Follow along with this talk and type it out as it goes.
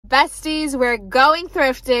besties, we're going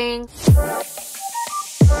thrifting.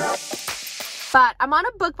 But I'm on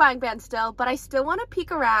a book buying ban still, but I still want to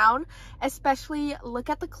peek around, especially look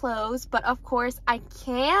at the clothes. But of course, I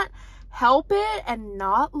can't help it and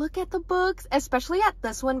not look at the books, especially at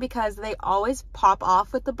this one because they always pop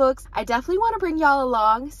off with the books. I definitely want to bring y'all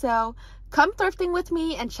along, so come thrifting with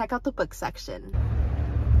me and check out the book section.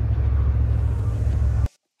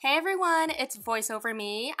 Hey everyone, it's voiceover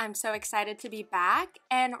me. I'm so excited to be back,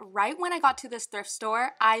 and right when I got to this thrift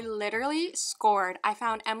store, I literally scored. I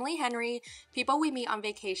found Emily Henry, People We Meet on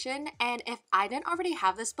Vacation, and if I didn't already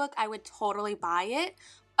have this book, I would totally buy it,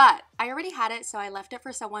 but I already had it, so I left it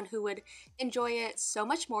for someone who would enjoy it so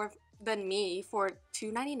much more than me for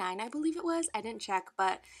 $2.99, I believe it was. I didn't check,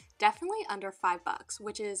 but definitely under $5,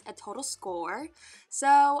 which is a total score.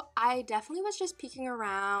 So I definitely was just peeking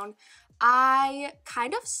around. I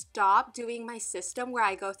kind of stopped doing my system where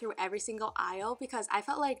I go through every single aisle because I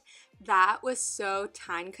felt like that was so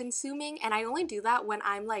time consuming, and I only do that when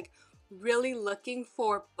I'm like really looking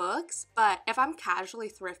for books. But if I'm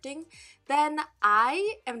casually thrifting, then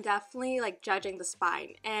I am definitely like judging the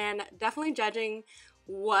spine and definitely judging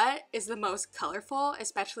what is the most colorful,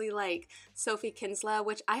 especially like Sophie Kinsella,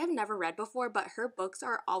 which I have never read before, but her books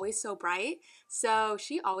are always so bright, so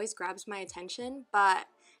she always grabs my attention. But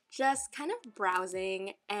just kind of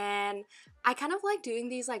browsing, and I kind of like doing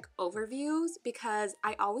these like overviews because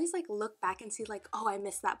I always like look back and see like, oh, I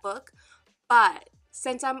missed that book. But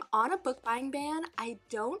since I'm on a book buying ban, I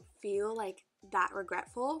don't feel like that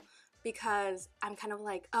regretful because I'm kind of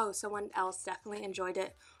like, oh, someone else definitely enjoyed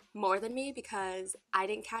it more than me because I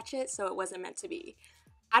didn't catch it, so it wasn't meant to be.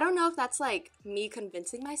 I don't know if that's like me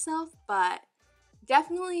convincing myself, but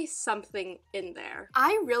definitely something in there.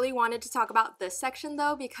 I really wanted to talk about this section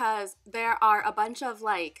though because there are a bunch of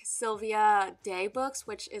like Sylvia Day books,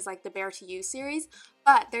 which is like the Bear to You series,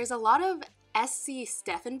 but there's a lot of S.C.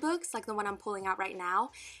 Stephen books, like the one I'm pulling out right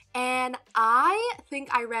now, and I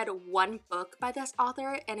think I read one book by this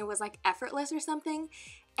author and it was like Effortless or something,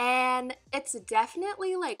 and it's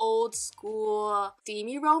definitely like old school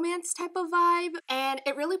steamy romance type of vibe, and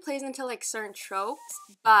it really plays into like certain tropes,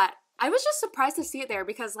 but I was just surprised to see it there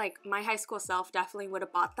because like my high school self definitely would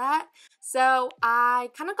have bought that. So I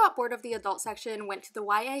kind of got bored of the adult section, went to the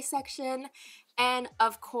YA section, and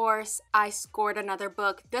of course I scored another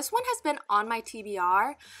book. This one has been on my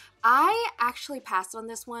TBR. I actually passed on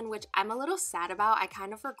this one, which I'm a little sad about. I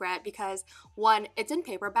kind of regret because one, it's in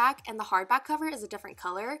paperback and the hardback cover is a different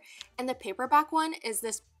color, and the paperback one is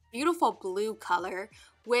this beautiful blue color,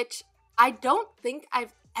 which I don't think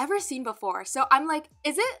I've ever seen before. So I'm like,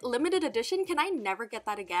 is it limited edition? Can I never get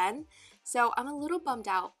that again? So I'm a little bummed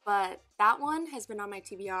out, but that one has been on my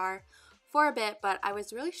TBR for a bit, but I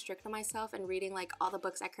was really strict on myself and reading like all the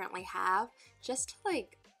books I currently have just to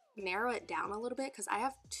like narrow it down a little bit because I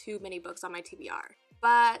have too many books on my TBR.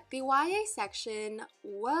 But the YA section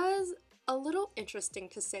was a little interesting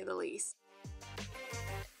to say the least.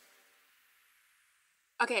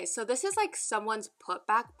 Okay, so this is like someone's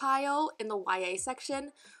put-back pile in the YA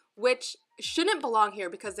section, which shouldn't belong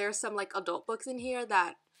here because there's some like adult books in here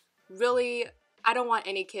that really I don't want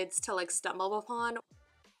any kids to like stumble upon.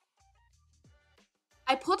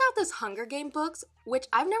 I pulled out this Hunger Game books, which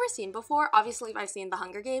I've never seen before. Obviously, I've seen the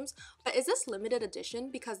Hunger Games, but is this limited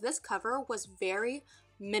edition? Because this cover was very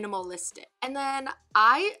minimalistic. And then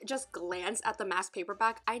I just glanced at the mass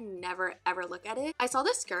paperback. I never ever look at it. I saw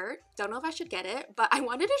this skirt, don't know if I should get it, but I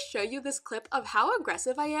wanted to show you this clip of how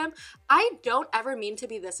aggressive I am. I don't ever mean to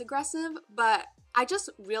be this aggressive, but I just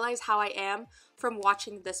realized how I am from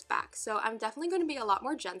watching this back. So I'm definitely going to be a lot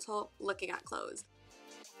more gentle looking at clothes.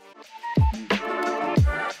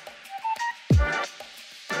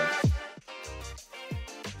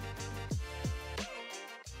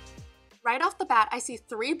 Right off the bat, I see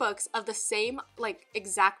 3 books of the same like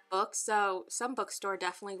exact book, so some bookstore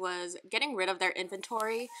definitely was getting rid of their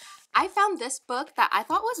inventory. I found this book that I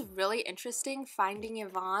thought was really interesting, Finding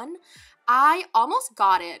Yvonne. I almost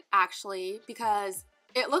got it actually because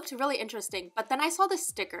it looked really interesting, but then I saw the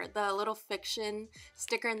sticker, the little fiction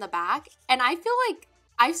sticker in the back, and I feel like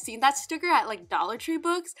I've seen that sticker at like Dollar Tree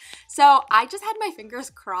books, so I just had my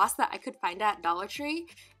fingers crossed that I could find it at Dollar Tree.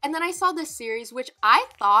 And then I saw this series, which I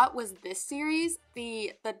thought was this series,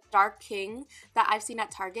 the Dark King that I've seen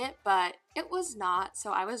at Target, but it was not,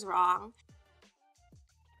 so I was wrong.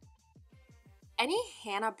 Any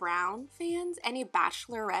Hannah Brown fans? Any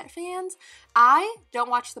Bachelorette fans? I don't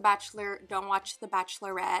watch The Bachelor, don't watch The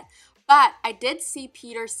Bachelorette, but I did see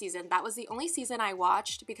Peter's season. That was the only season I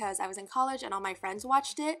watched because I was in college and all my friends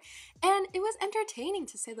watched it, and it was entertaining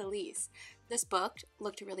to say the least. This book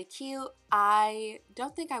looked really cute. I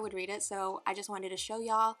don't think I would read it, so I just wanted to show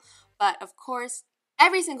y'all. But of course,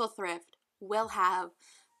 every single thrift will have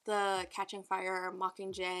the Catching Fire,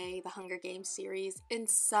 Mockingjay, the Hunger Games series in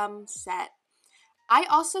some set. I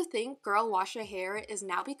also think Girl Wash Your Hair is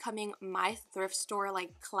now becoming my thrift store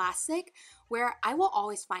like classic where I will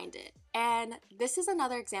always find it. And this is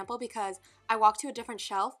another example because I walk to a different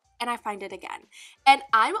shelf and I find it again. And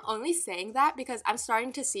I'm only saying that because I'm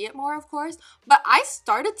starting to see it more, of course, but I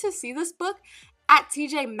started to see this book at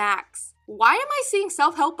TJ Maxx. Why am I seeing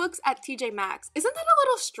self-help books at TJ Maxx? Isn't that a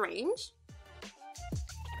little strange?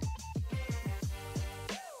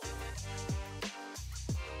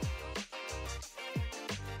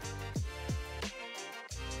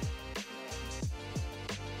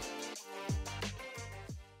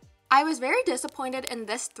 I was very disappointed in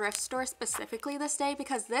this thrift store specifically this day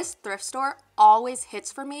because this thrift store always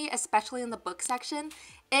hits for me, especially in the book section.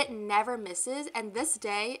 It never misses, and this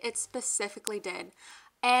day it specifically did.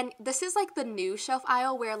 And this is like the new shelf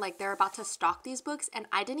aisle where like they're about to stock these books, and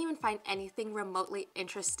I didn't even find anything remotely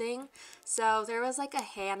interesting. So there was like a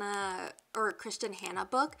Hannah or Christian Hannah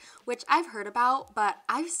book, which I've heard about, but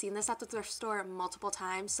I've seen this at the thrift store multiple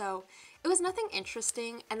times, so it was nothing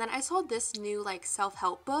interesting. And then I saw this new like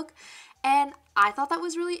self-help book, and I thought that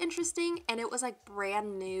was really interesting, and it was like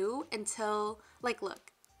brand new until like,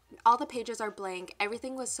 look, all the pages are blank.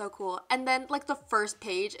 Everything was so cool. And then like the first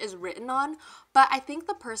page is written on, but I think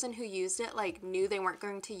the person who used it like knew they weren't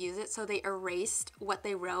going to use it, so they erased what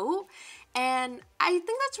they wrote. And I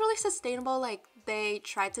think that's really sustainable. Like they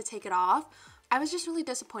tried to take it off. I was just really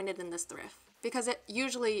disappointed in this thrift because it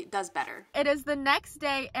usually does better. It is the next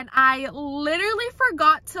day and I literally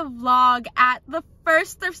forgot to vlog at the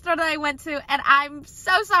first thrift store that I went to, and I'm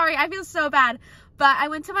so sorry. I feel so bad. But I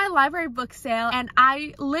went to my library book sale and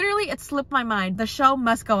it slipped my mind. The show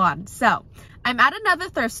must go on. So I'm at another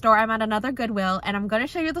thrift store. I'm at another Goodwill, and I'm going to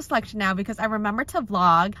show you the selection now because I remember to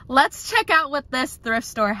vlog. Let's check out what this thrift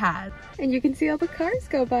store has. And you can see all the cars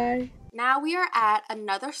go by. Now we are at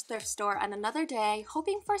another thrift store on another day,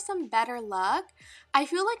 hoping for some better luck. I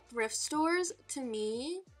feel like thrift stores, to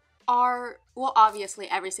me, are, well, obviously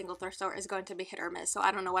every single thrift store is going to be hit or miss, so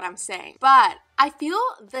I don't know what I'm saying. But I feel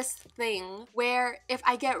this thing where if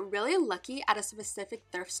I get really lucky at a specific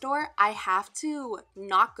thrift store, I have to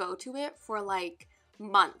not go to it for like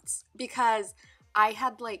months because I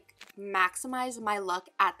had like maximized my luck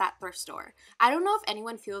at that thrift store. I don't know if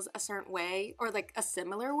anyone feels a certain way or like a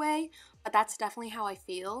similar way, but that's definitely how I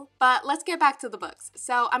feel. But let's get back to the books.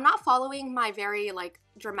 So I'm not following my very like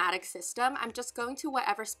dramatic system. I'm just going to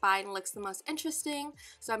whatever spine looks the most interesting.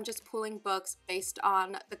 So I'm just pulling books based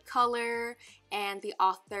on the color and the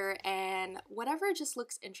author and whatever just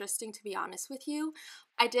looks interesting, to be honest with you.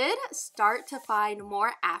 I did start to find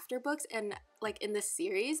more after books in this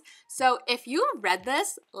series. So if you read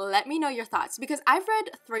this, let me know your thoughts because I've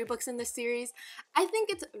read 3 books in this series. I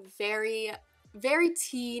think it's very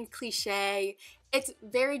teen cliche. It's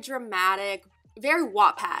very dramatic, very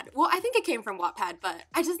Wattpad. Well, I think it came from Wattpad, but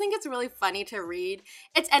I just think it's really funny to read.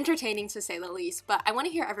 It's entertaining to say the least, but I want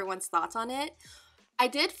to hear everyone's thoughts on it. I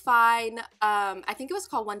did find, I think it was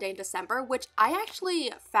called One Day in December, which I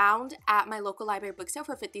actually found at my local library book sale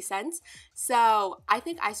for 50 cents. So I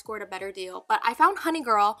think I scored a better deal. But I found Honey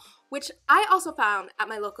Girl, which I also found at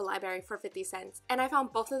my local library for 50 cents. And I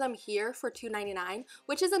found both of them here for $2.99,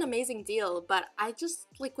 which is an amazing deal. But I just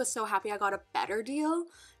was so happy I got a better deal.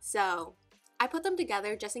 So I put them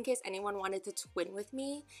together just in case anyone wanted to twin with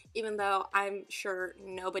me, even though I'm sure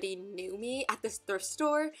nobody knew me at this thrift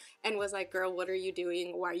store and was like, girl, what are you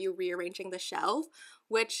doing? Why are you rearranging the shelf?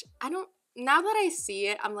 Which now that I see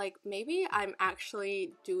it, I'm like, maybe I'm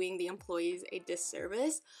actually doing the employees a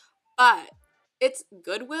disservice, but it's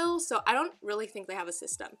Goodwill, so I don't really think they have a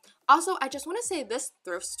system. Also, I just want to say this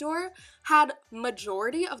thrift store had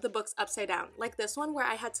majority of the books upside down, like this one where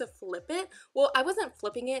I had to flip it. Well, I wasn't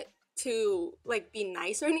flipping it to be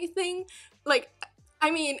nice or anything. I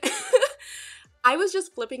mean, I was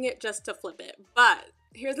just flipping it just to flip it. But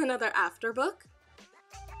here's another after book.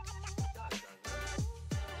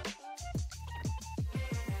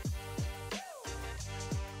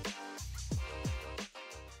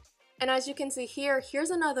 And as you can see here, here's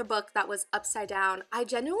another book that was upside down. I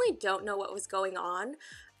genuinely don't know what was going on.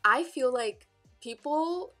 I feel like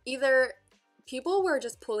people were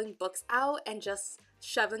just pulling books out and just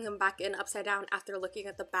shoving them back in upside down after looking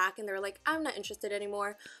at the back, and they're like, I'm not interested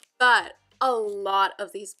anymore. But a lot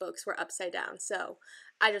of these books were upside down, so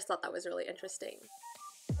I just thought that was really interesting.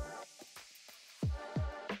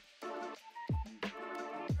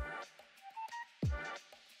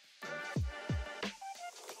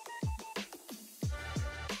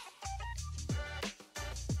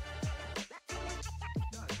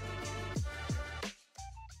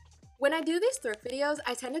 When I do these thrift videos,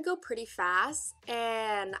 I tend to go pretty fast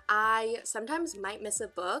and I sometimes might miss a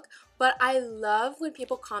book, but I love when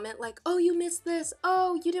people comment like, oh, you missed this,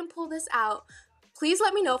 oh, you didn't pull this out. Please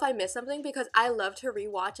let me know if I missed something because I love to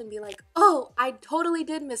rewatch and be like, oh, I totally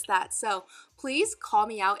did miss that. So please call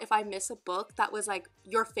me out if I miss a book that was like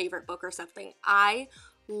your favorite book or something. I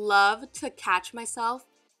love to catch myself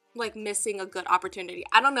like missing a good opportunity.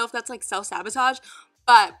 I don't know if that's like self-sabotage,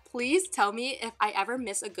 but please tell me if I ever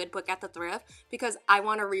miss a good book at the thrift because I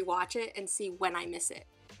want to rewatch it and see when I miss it.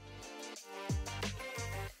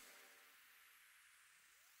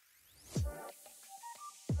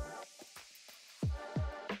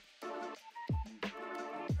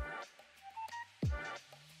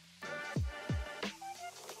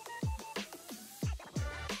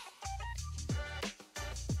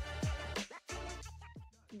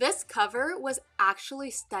 This cover was actually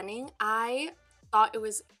stunning. I thought it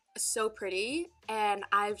was so pretty and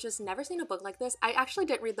I've just never seen a book like this. I actually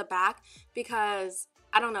didn't read the back because,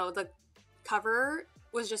 I don't know, the cover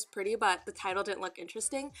was just pretty but the title didn't look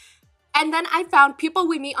interesting. And then I found People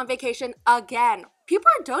We Meet on Vacation again.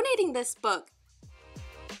 People are donating this book.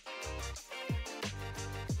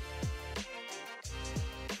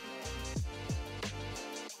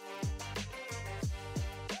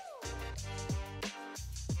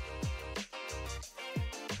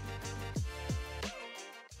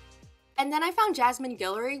 And then I found Jasmine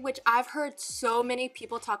Guillory, which I've heard so many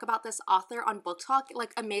people talk about this author on Book Talk,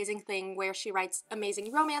 like amazing thing where she writes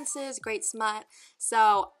amazing romances, great smut.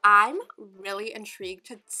 So I'm really intrigued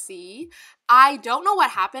to see. I don't know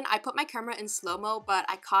what happened. I put my camera in slow-mo, but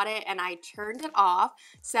I caught it and I turned it off.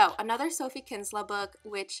 So another Sophie Kinsella book,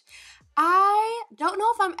 which I don't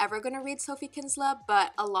know if I'm ever going to read Sophie Kinsella,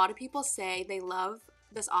 but a lot of people say they love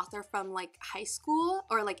this author from like high school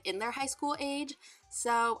or like in their high school age.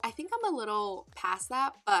 So I think I'm a little past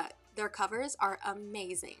that, but their covers are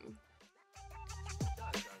amazing.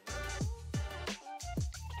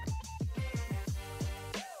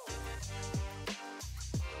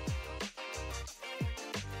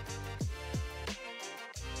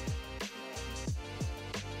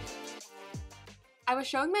 I was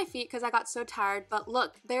showing my feet because I got so tired, but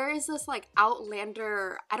look, there is this like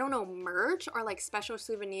Outlander, I don't know, merch or like special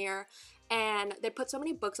souvenir, and they put so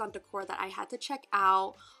many books on decor that I had to check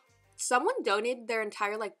out. Someone donated their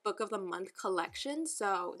entire like book of the month collection,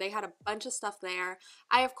 so they had a bunch of stuff there.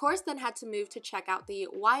 I of course then had to move to check out the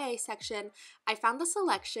YA section. I found the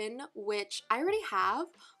selection, which I already have,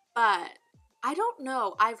 but I don't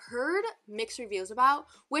know, I've heard mixed reviews about,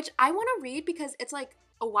 which I want to read because it's like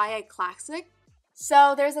a YA classic.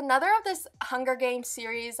 So there's another of this Hunger Games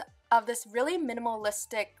series of this really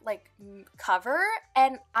minimalistic like cover,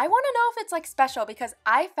 and I want to know if it's like special because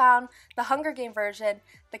I found the Hunger Game version,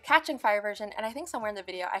 the Catching Fire version, and I think somewhere in the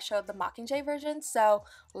video I showed the Mockingjay version, so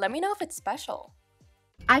let me know if it's special.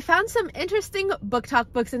 I found some interesting book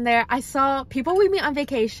talk books in there. I saw People We Meet on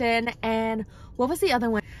Vacation, and what was the other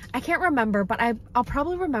one? I can't remember, but I'll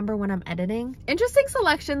probably remember when I'm editing. Interesting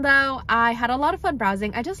selection though. I had a lot of fun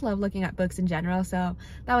browsing. I just love looking at books in general, so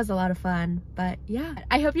that was a lot of fun. But yeah,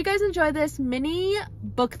 I hope you guys enjoy this mini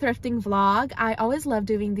book thrifting vlog. I always love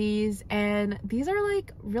doing these, and these are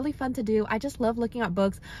like really fun to do. I just love looking at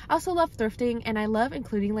books. I also love thrifting, and I love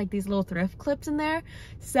including like these little thrift clips in there.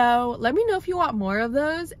 So let me know if you want more of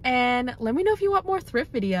those, and let me know if you want more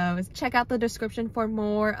thrift videos. Check out the description for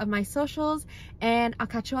more of my socials, and I'll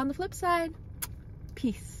catch you on the flip side.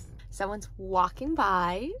 Peace. Someone's walking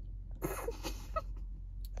by.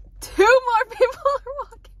 Two more people are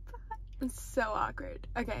walking by. It's so awkward.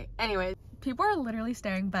 Okay, anyway, people are literally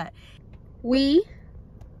staring, but we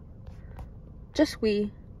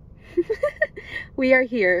are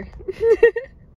here.